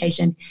Madison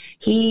location,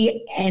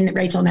 and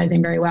Rachel knows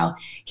him very well,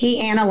 he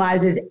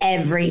analyzes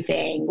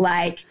everything,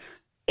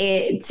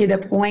 to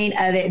the point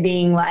of it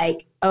being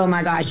like, oh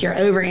my gosh, you're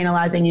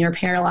overanalyzing and you're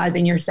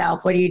paralyzing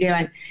yourself. What are you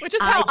doing? Which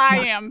is how I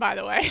am, by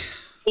the way.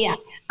 Yeah,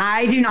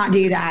 I do not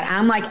do that.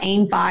 I'm like,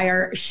 aim,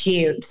 fire,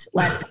 shoot,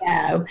 let's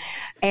go.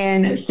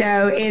 And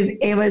so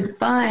it was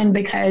fun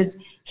because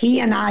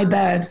he and I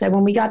both, so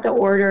when we got the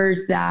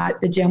orders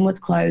that the gym was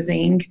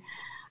closing,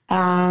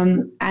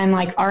 I'm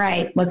like, all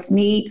right, let's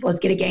meet. Let's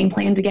get a game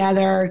plan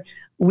together.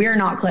 We're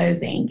not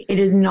closing. It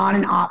is not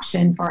an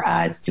option for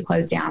us to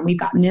close down. We've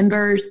got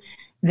members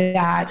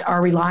that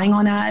are relying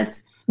on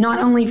us. not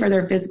only for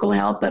their physical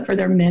health, but for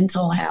their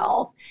mental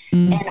health.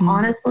 Mm-hmm. And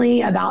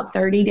honestly, about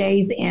 30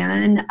 days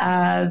in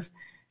of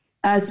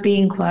us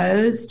being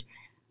closed,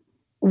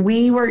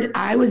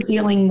 I was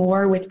dealing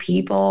more with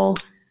people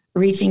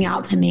reaching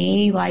out to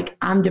me like,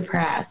 I'm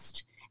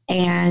depressed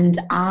and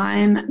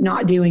I'm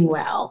not doing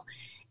well.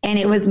 And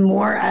it was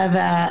more of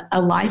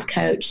a life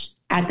coach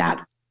at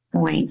that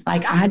point.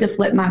 Like, I had to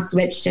flip my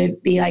switch to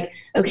be like,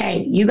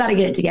 okay, you got to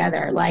get it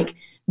together. Like,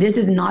 this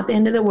is not the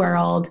end of the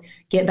world.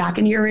 Get back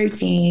into your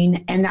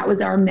routine. And that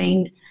was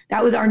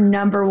our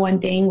number one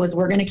thing, was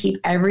we're going to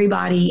keep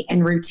everybody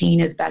in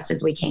routine as best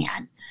as we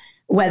can.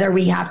 Whether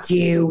we have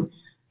to,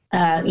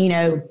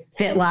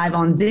 fit live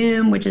on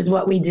Zoom, which is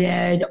what we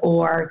did,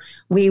 or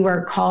we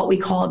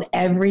called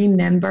every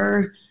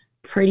member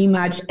pretty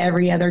much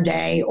every other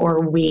day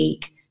or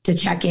week to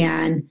check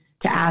in,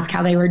 to ask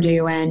how they were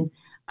doing,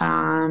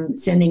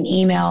 sending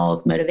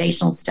emails,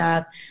 motivational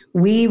stuff.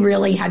 We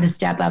really had to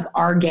step up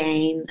our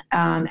game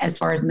as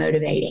far as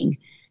motivating,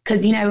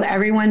 because,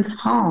 everyone's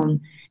home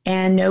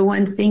and no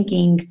one's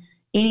thinking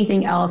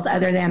anything else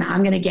other than,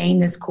 I'm going to gain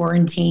this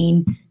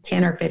quarantine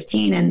 10 or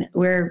 15. And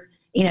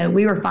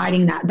we were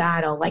fighting that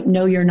battle. Like,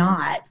 no, you're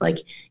not. Like,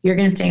 you're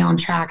going to stay on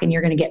track and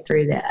you're going to get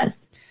through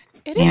this.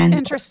 It is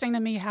interesting to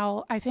me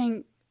how I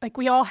think, like,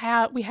 we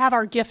have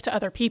our gift to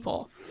other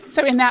people.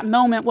 So in that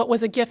moment, what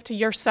was a gift to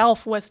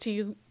yourself was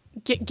to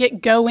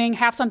get going,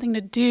 have something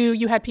to do.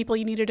 You had people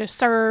you needed to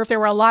serve. There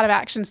were a lot of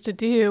actions to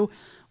do,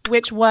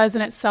 which was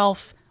in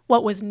itself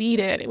what was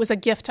needed. It was a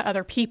gift to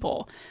other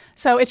people.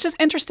 So it's just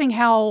interesting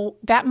how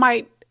that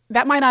might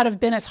not have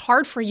been as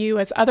hard for you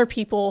as other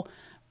people,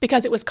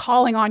 because it was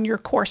calling on your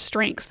core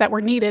strengths that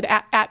were needed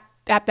at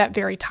that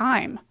very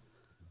time.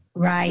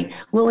 Right.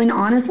 Well, and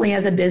honestly,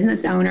 as a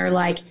business owner,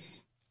 like,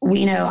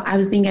 I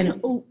was thinking,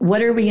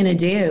 what are we going to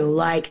do?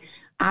 Like,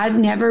 I've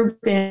never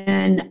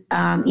been,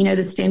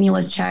 the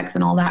stimulus checks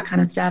and all that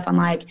kind of stuff. I'm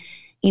like,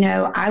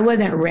 I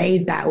wasn't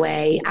raised that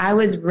way.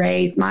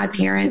 My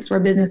parents were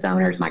business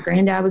owners. My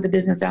granddad was a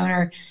business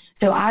owner.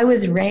 So I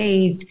was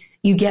raised,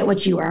 you get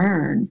what you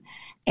earn.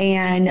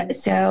 And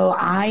so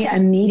I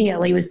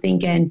immediately was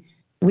thinking,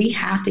 we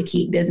have to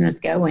keep business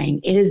going.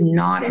 It is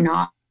not an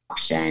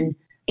option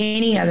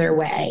any other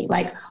way.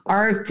 Like,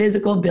 our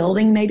physical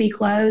building may be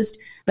closed,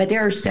 but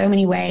there are so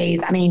many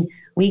ways. I mean,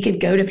 we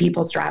could go to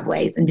people's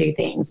driveways and do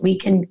things. We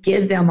can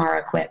give them our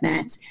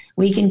equipment.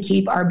 We can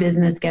keep our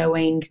business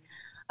going.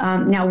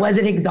 Now, was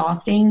it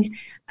exhausting?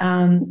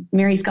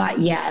 Mary Scott,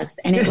 yes.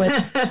 And it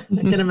was. I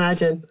can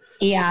imagine.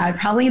 Yeah,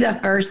 probably the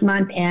first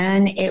month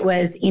in, it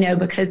was,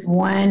 because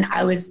one,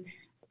 I was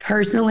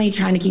personally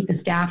trying to keep the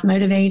staff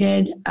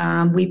motivated.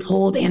 We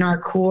pulled in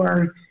our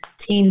core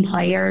team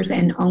players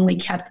and only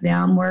kept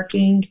them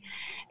working,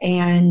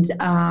 and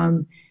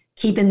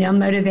keeping them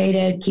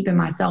motivated, keeping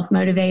myself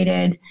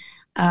motivated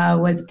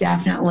was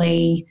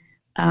definitely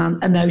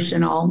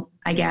emotional,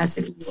 I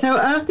guess. So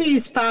of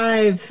these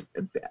 5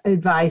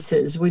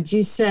 advices, would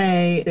you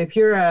say, if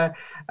you're a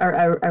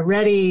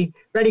ready,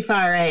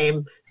 fire,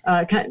 aim,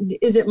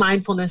 is it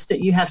mindfulness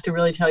that you have to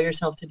really tell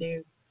yourself to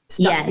do?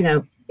 Stuff,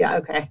 yes. Yeah,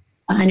 okay.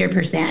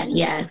 100%,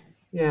 yes.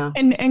 Yeah.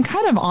 And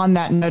kind of on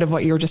that note of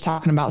what you were just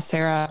talking about,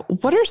 Sarah,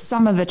 what are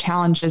some of the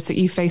challenges that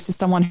you face as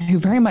someone who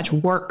very much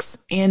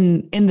works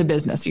in the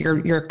business?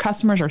 Your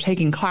customers are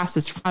taking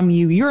classes from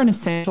you. You're an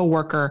essential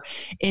worker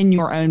in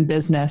your own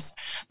business,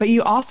 but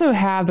you also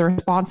have the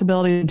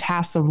responsibility and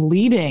tasks of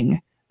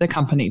leading the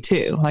company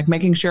too, like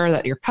making sure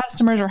that your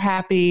customers are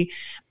happy,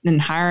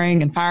 and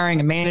hiring and firing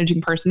and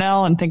managing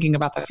personnel and thinking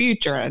about the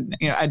future, and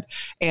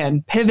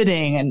and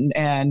pivoting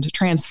and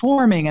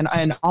transforming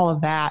and all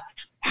of that.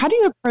 How do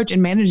you approach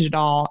and manage it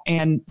all?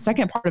 And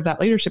second part of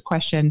that leadership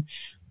question,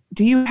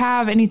 do you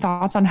have any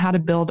thoughts on how to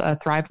build a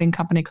thriving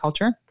company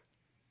culture?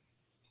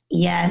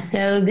 Yeah,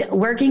 so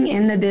working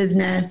in the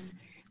business,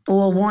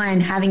 well,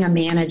 one, having a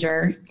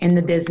manager in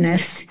the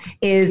business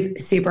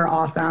is super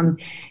awesome,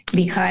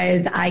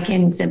 because I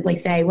can simply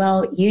say,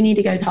 well, you need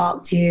to go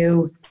talk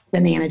to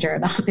the manager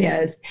about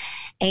this.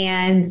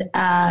 And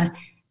at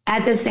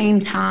the same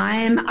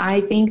time,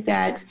 I think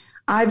that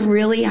I've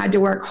really had to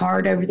work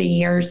hard over the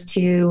years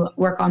to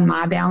work on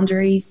my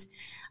boundaries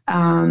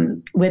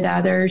with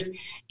others.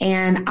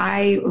 And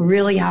I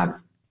really have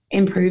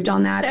improved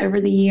on that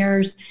over the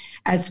years,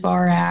 as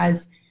far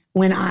as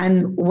when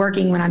I'm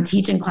working, when I'm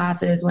teaching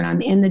classes, when I'm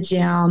in the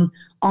gym,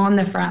 on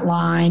the front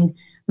line,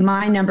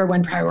 my number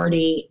one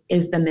priority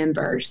is the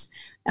members.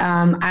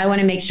 I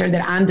want to make sure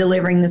that I'm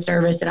delivering the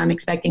service that I'm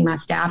expecting my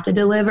staff to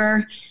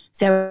deliver.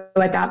 So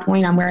at that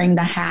point, I'm wearing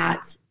the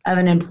hat of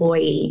an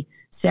employee.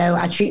 So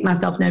I treat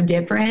myself no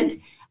different.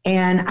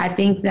 And I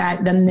think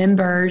that the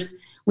members,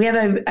 we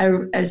have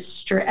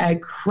a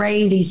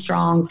crazy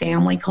strong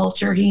family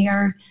culture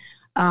here.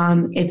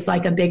 It's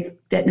like a big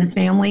fitness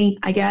family,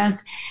 I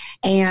guess.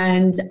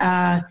 And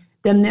the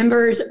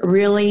members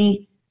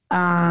really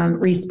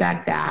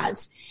respect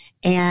that.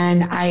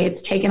 And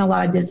it's taken a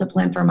lot of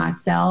discipline for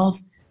myself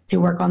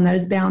to work on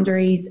those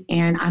boundaries.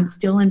 And I'm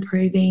still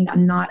improving.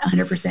 I'm not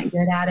 100%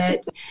 good at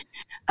it.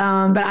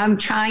 But I'm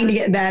trying to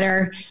get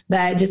better,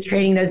 but just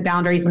creating those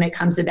boundaries when it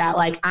comes to that.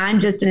 Like, I'm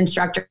just an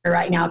instructor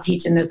right now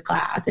teaching this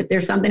class. If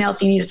there's something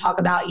else you need to talk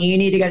about, you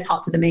need to go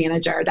talk to the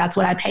manager. That's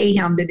what I pay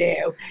him to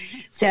do.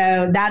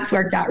 So that's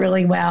worked out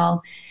really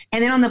well.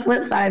 And then on the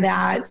flip side of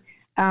that,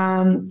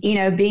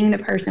 being the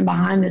person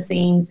behind the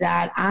scenes,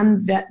 that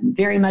I'm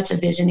very much a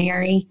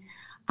visionary.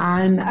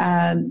 I'm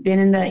been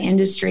in the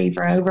industry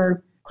for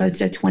over close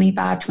to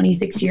 25,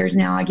 26 years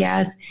now, I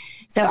guess.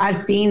 So I've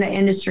seen the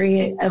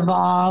industry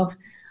evolve.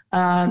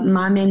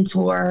 My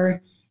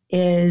mentor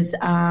has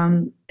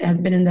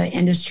been in the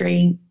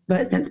industry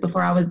since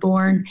before I was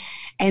born.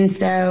 And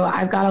so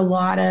I've got a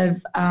lot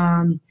of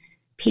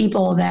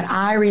people that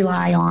I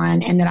rely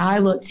on and that I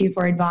look to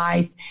for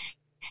advice.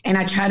 And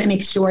I try to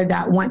make sure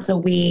that once a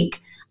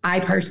week,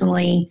 I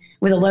personally,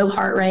 with a low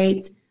heart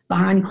rate,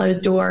 behind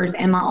closed doors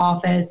in my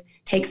office,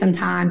 take some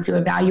time to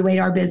evaluate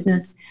our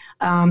business,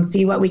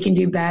 see what we can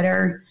do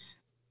better.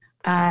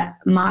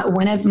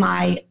 One of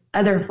my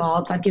other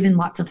faults, I've given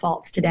lots of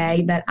faults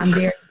today, but I'm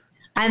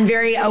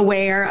very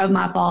aware of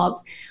my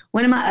faults.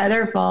 One of my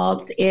other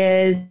faults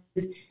is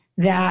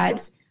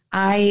that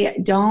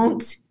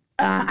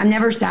I'm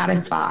never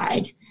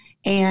satisfied.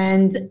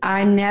 And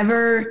I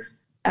never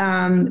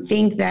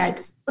think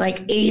that,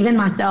 like, even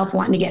myself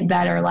wanting to get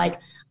better, like,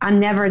 I'm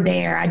never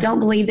there. I don't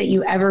believe that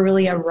you ever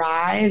really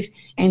arrive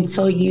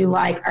until you,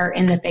 like, are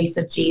in the face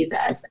of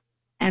Jesus.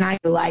 And I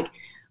feel like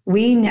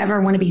we never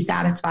want to be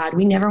satisfied.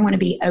 We never want to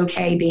be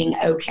okay being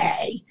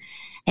okay.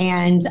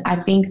 And I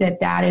think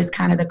that is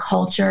kind of the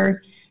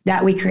culture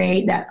that we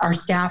create, that our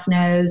staff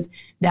knows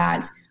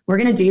that we're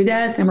going to do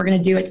this and we're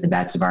going to do it to the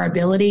best of our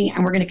ability,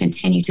 and we're going to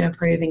continue to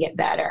improve and get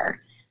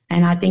better.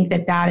 And I think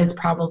that is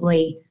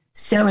probably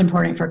so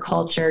important for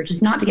culture,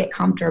 just not to get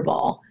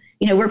comfortable.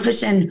 We're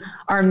pushing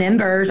our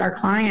members, our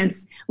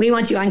clients. We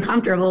want you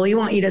uncomfortable. We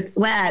want you to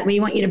sweat. We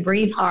want you to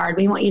breathe hard.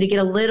 We want you to get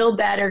a little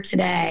better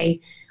today.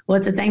 Well,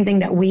 it's the same thing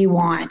that we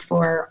want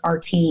for our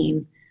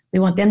team. We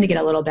want them to get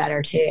a little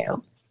better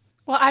too.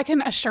 Well, I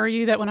can assure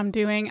you that when I'm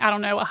doing,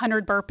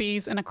 100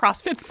 burpees in a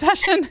CrossFit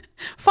session,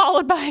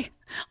 followed by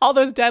all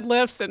those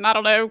deadlifts and,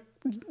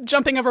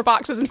 jumping over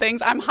boxes and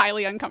things, I'm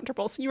highly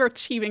uncomfortable. So you are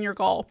achieving your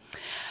goal.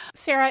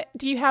 Sarah,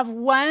 do you have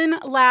one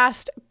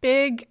last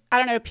big,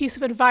 piece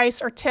of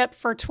advice or tip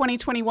for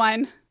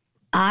 2021?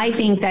 I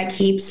think that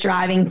keep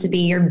striving to be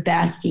your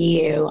best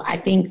you. I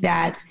think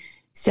that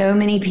so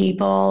many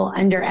people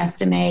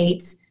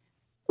underestimate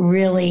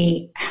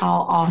really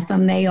how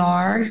awesome they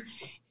are,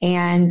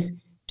 and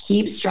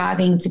keep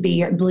striving to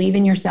believe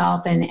in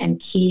yourself and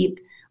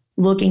keep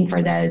looking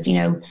for those,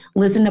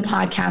 listen to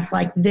podcasts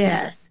like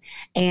this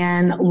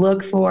and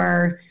look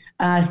for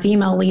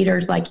female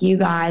leaders like you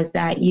guys,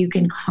 that you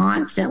can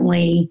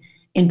constantly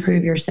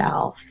improve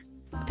yourself.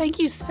 Thank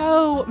you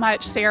so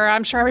much, Sarah.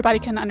 I'm sure everybody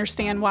can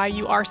understand why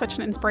you are such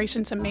an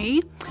inspiration to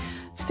me.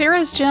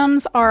 Sarah's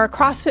gyms are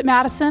CrossFit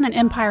Madison and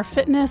Empire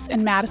Fitness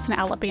in Madison,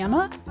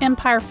 Alabama,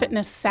 Empire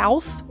Fitness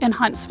South in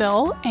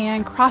Huntsville,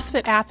 and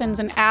CrossFit Athens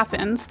in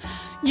Athens.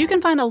 You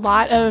can find a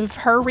lot of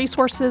her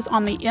resources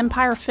on the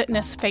Empire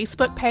Fitness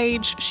Facebook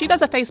page. She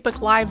does a Facebook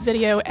Live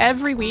video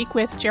every week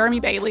with Jeremy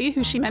Bailey,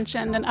 who she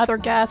mentioned, and other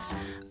guests.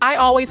 I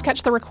always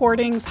catch the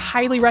recordings,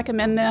 highly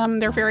recommend them.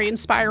 They're very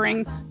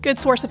inspiring, good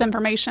source of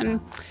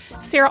information.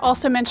 Sarah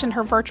also mentioned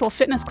her virtual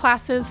fitness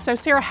classes. So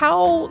Sarah,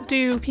 how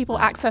do people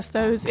access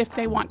those if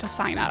they want to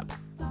sign up?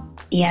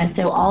 Yes,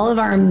 so all of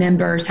our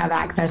members have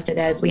access to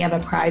those. We have a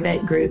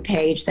private group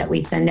page that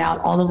we send out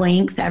all the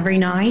links every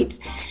night.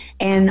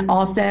 And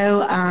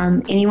also,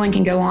 anyone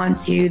can go on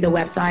to the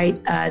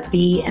website,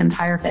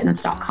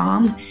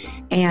 theempirefitness.com,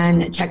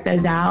 and check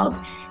those out.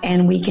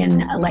 And we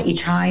can let you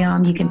try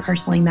them. You can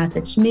personally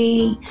message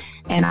me,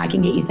 and I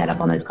can get you set up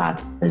on those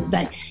classes.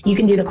 But you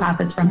can do the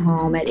classes from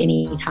home at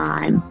any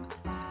time.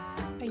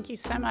 Thank you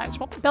so much.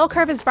 Well, Bell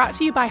Curve is brought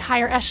to you by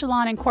Higher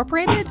Echelon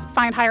Incorporated.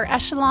 Find Higher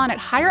Echelon at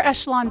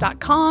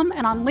higherechelon.com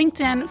and on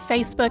LinkedIn,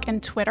 Facebook,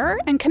 and Twitter.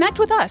 And connect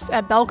with us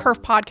at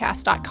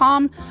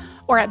bellcurvepodcast.com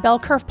or at Bell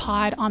Curve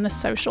Pod on the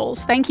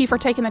socials. Thank you for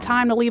taking the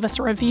time to leave us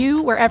a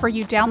review wherever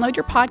you download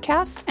your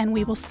podcasts, and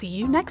we will see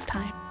you next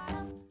time.